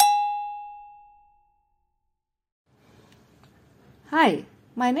Hi,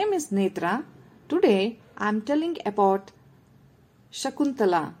 my name is Netra. Today I am telling about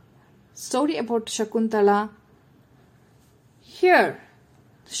Shakuntala. Story about Shakuntala. Here,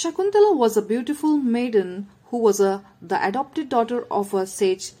 Shakuntala was a beautiful maiden who was the adopted daughter of a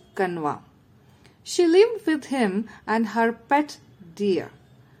sage Kanva. She lived with him and her pet deer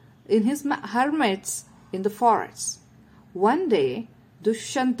in his hermits in the forest. One day,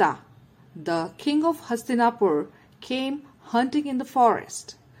 Dushyanta, the king of Hastinapur, came hunting in the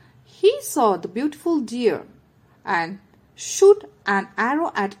forest. He saw the beautiful deer and shoot an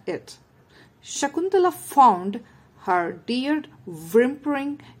arrow at it. Shakuntala found her deer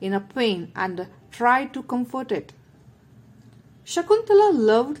whimpering in a pain and tried to comfort it. Shakuntala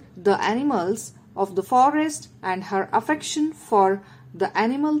loved the animals of the forest and her affection for the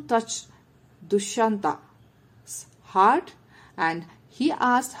animal touched Dushanta's heart and he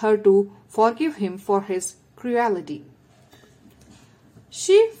asked her to forgive him for his cruelty.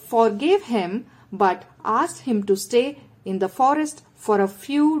 She forgave him but asked him to stay in the forest for a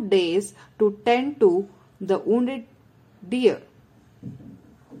few days to tend to the wounded deer.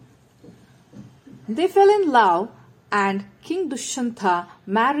 They fell in love and King Dushyanta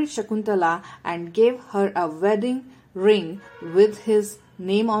married Shakuntala and gave her a wedding ring with his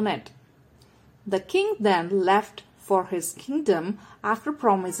name on it. The king then left for his kingdom after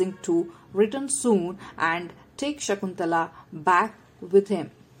promising to return soon and take Shakuntala back with him.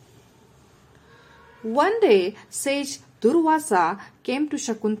 One day, sage Durvasa came to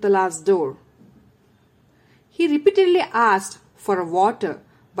Shakuntala's door. He repeatedly asked for water,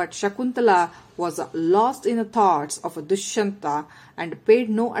 but Shakuntala was lost in the thoughts of Dushyanta and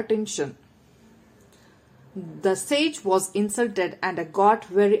paid no attention. The sage was insulted and got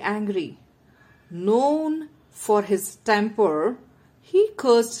very angry. Known for his temper, he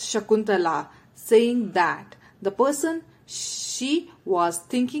cursed Shakuntala, saying that the person she was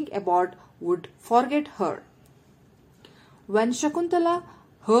thinking about would forget her. When Shakuntala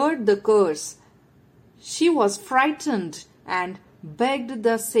heard the curse, she was frightened and begged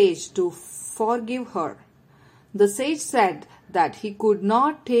the sage to forgive her. The sage said that he could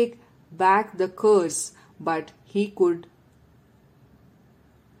not take back the curse, but he could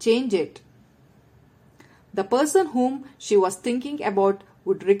change it. The person whom she was thinking about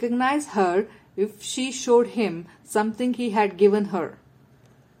would recognize her if she showed him something he had given her.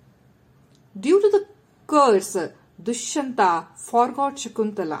 Due to the curse, Dushyanta forgot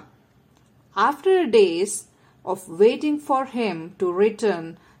Shakuntala. After days of waiting for him to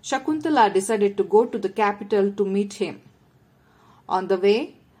return, Shakuntala decided to go to the capital to meet him. On the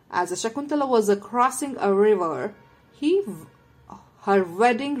way, as Shakuntala was crossing a river, her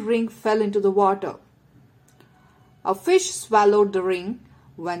wedding ring fell into the water. A fish swallowed the ring.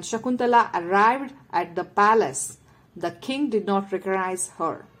 When Shakuntala arrived at the palace, the king did not recognize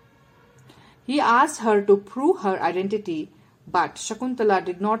her. He asked her to prove her identity, but Shakuntala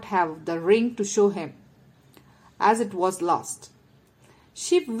did not have the ring to show him, as it was lost.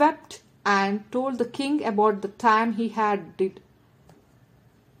 She wept and told the king about the time he had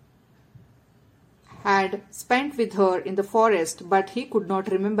spent with her in the forest, but he could not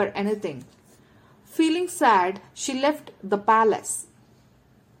remember anything. Feeling sad, she left the palace.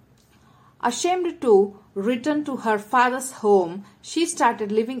 Ashamed to return to her father's home, she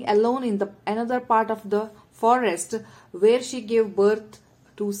started living alone in another part of the forest where she gave birth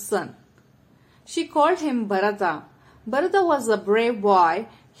to a son. She called him Bharata. Bharata was a brave boy.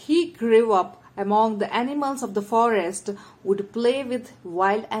 He grew up among the animals of the forest, would play with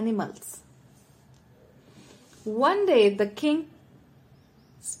wild animals. One day, the king's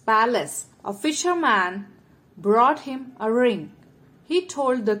palace, a fisherman brought him a ring. He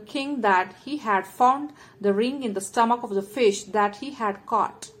told the king that he had found the ring in the stomach of the fish that he had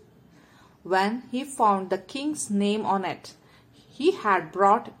caught. When he found the king's name on it, he had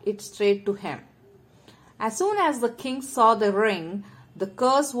brought it straight to him. As soon as the king saw the ring, the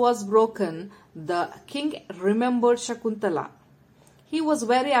curse was broken. The king remembered Shakuntala. He was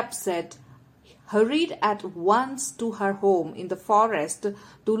very upset, hurried at once to her home in the forest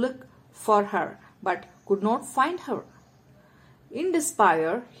to look for her, but could not find her. In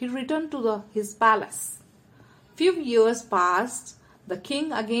despair, he returned to his palace. Few years passed. The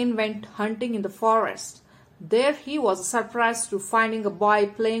king again went hunting in the forest. There he was surprised to finding a boy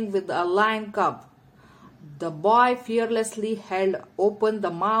playing with a lion cub. The boy fearlessly held open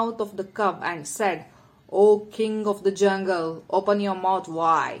the mouth of the cub and said, "O king of the jungle, open your mouth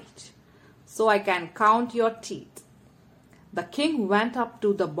wide, so I can count your teeth." The king went up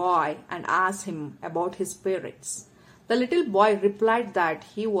to the boy and asked him about his parents. The little boy replied that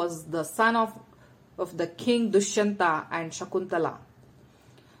he was the son of of the king Dushyanta and Shakuntala.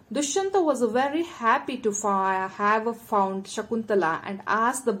 Dushyanta was very happy to have found Shakuntala and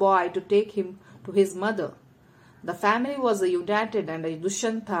asked the boy to take him to his mother. The family was united and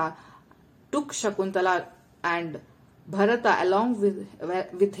Dushyanta took Shakuntala and Bharata along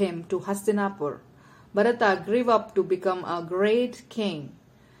with him to Hastinapur. Bharata grew up to become a great king.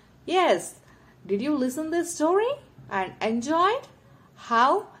 Yes, did you listen to this story and enjoyed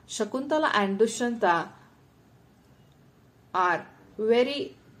how Shakuntala and Dushyanta are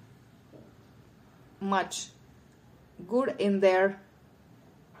very much good in their...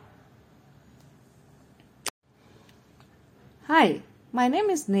 Hi, my name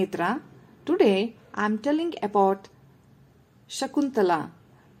is Netra. Today I am telling about Shakuntala.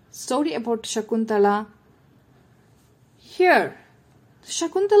 Story about Shakuntala. Here,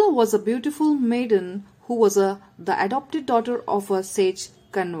 Shakuntala was a beautiful maiden who was the adopted daughter of a sage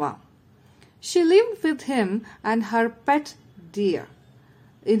Kanva. She lived with him and her pet deer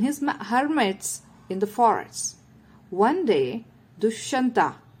in his hermits in the forest. One day,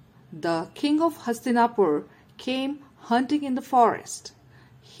 Dushyanta, the king of Hastinapur, came hunting in the forest.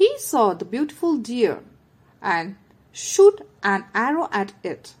 He saw the beautiful deer and shot an arrow at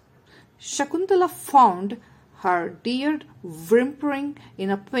it. Shakuntala found her deer whimpering in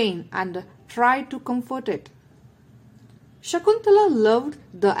a pain and tried to comfort it. Shakuntala loved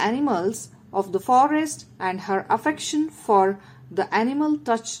the animals of the forest and her affection for the animal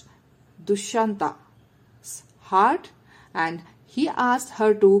touched Dusyanta's heart and he asked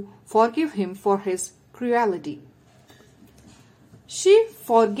her to forgive him for his cruelty. She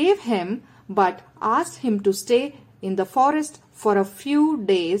forgave him but asked him to stay in the forest for a few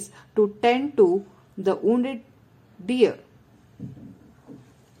days to tend to the wounded deer.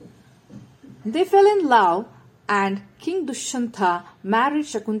 They fell in love and King Dushyanta married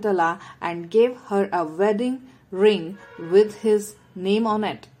Shakuntala and gave her a wedding ring with his name on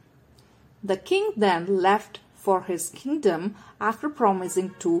it. The king then left for his kingdom after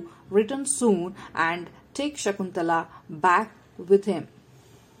promising to return soon and take Shakuntala back with him.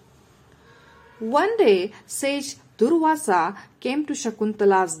 One day, sage Durvasa came to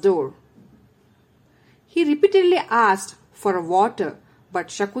Shakuntala's door. He repeatedly asked for water, but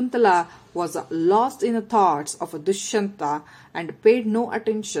Shakuntala was lost in the thoughts of Dushyanta and paid no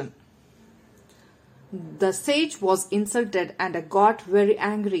attention. The sage was insulted and got very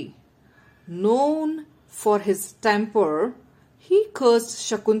angry. Known for his temper, he cursed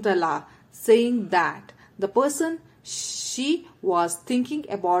Shakuntala, saying that the person she was thinking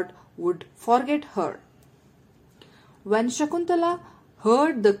about would forget her. When Shakuntala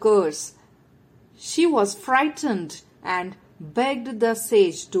heard the curse, she was frightened and begged the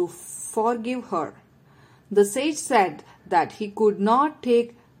sage to forgive her. The sage said that he could not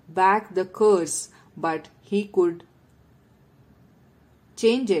take back the curse, but he could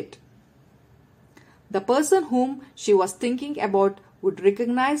change it. The person whom she was thinking about would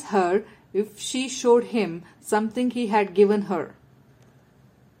recognize her if she showed him something he had given her.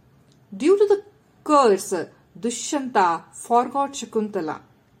 Due to the curse, Dushyanta forgot Shakuntala.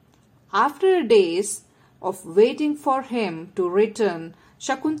 After days of waiting for him to return,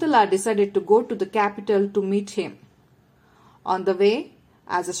 Shakuntala decided to go to the capital to meet him. On the way,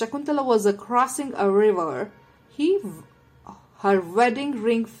 as Shakuntala was crossing a river, her wedding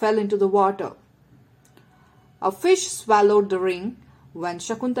ring fell into the water. A fish swallowed the ring. When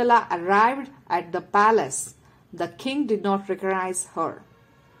Shakuntala arrived at the palace, the king did not recognize her.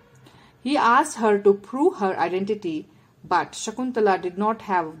 He asked her to prove her identity, but Shakuntala did not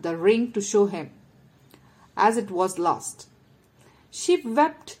have the ring to show him, as it was lost. She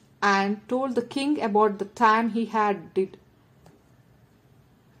wept and told the king about the time he had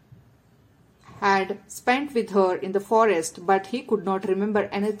spent with her in the forest, but he could not remember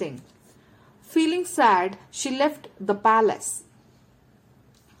anything. Feeling sad, she left the palace.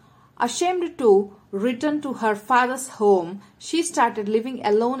 Ashamed to return to her father's home, she started living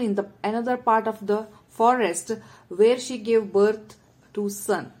alone in another part of the forest where she gave birth to a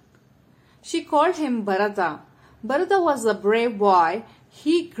son. She called him Bharata. Bharata was a brave boy.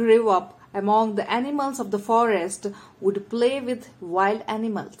 He grew up among the animals of the forest, would play with wild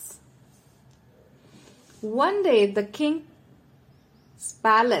animals. One day, the king's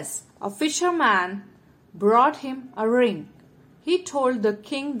palace, a fisherman brought him a ring. He told the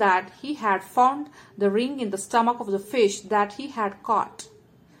king that he had found the ring in the stomach of the fish that he had caught.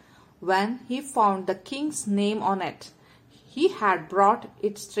 When he found the king's name on it, he had brought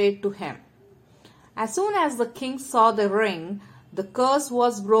it straight to him. As soon as the king saw the ring, the curse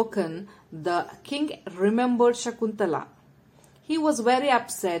was broken. The king remembered Shakuntala. He was very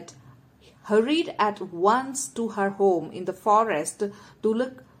upset. hurried at once to her home in the forest to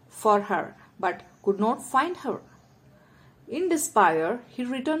look for her, but could not find her. In despair, he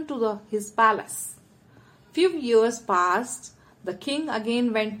returned to his palace. Few years passed. The king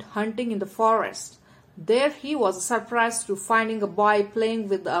again went hunting in the forest. There he was surprised to finding a boy playing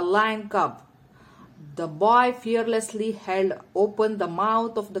with a lion cub. The boy fearlessly held open the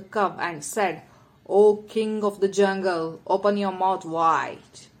mouth of the cub and said, "O king of the jungle, open your mouth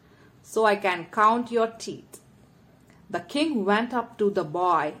wide, so I can count your teeth." The king went up to the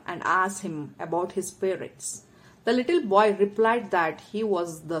boy and asked him about his parents. The little boy replied that he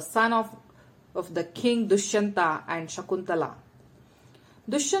was the son of the king Dushyanta and Shakuntala.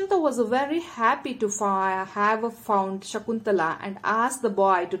 Dushyanta was very happy to have found Shakuntala and asked the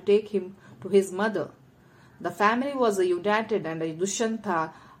boy to take him to his mother. The family was united and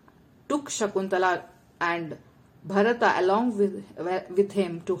Dushyanta took Shakuntala and Bharata along with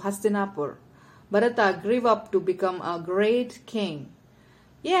him to Hastinapur. Bharata grew up to become a great king.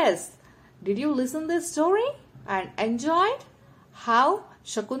 Yes, did you listen to this story and enjoyed how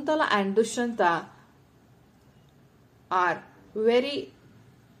Shakuntala and Dushyanta are very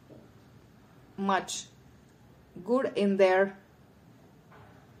much good in their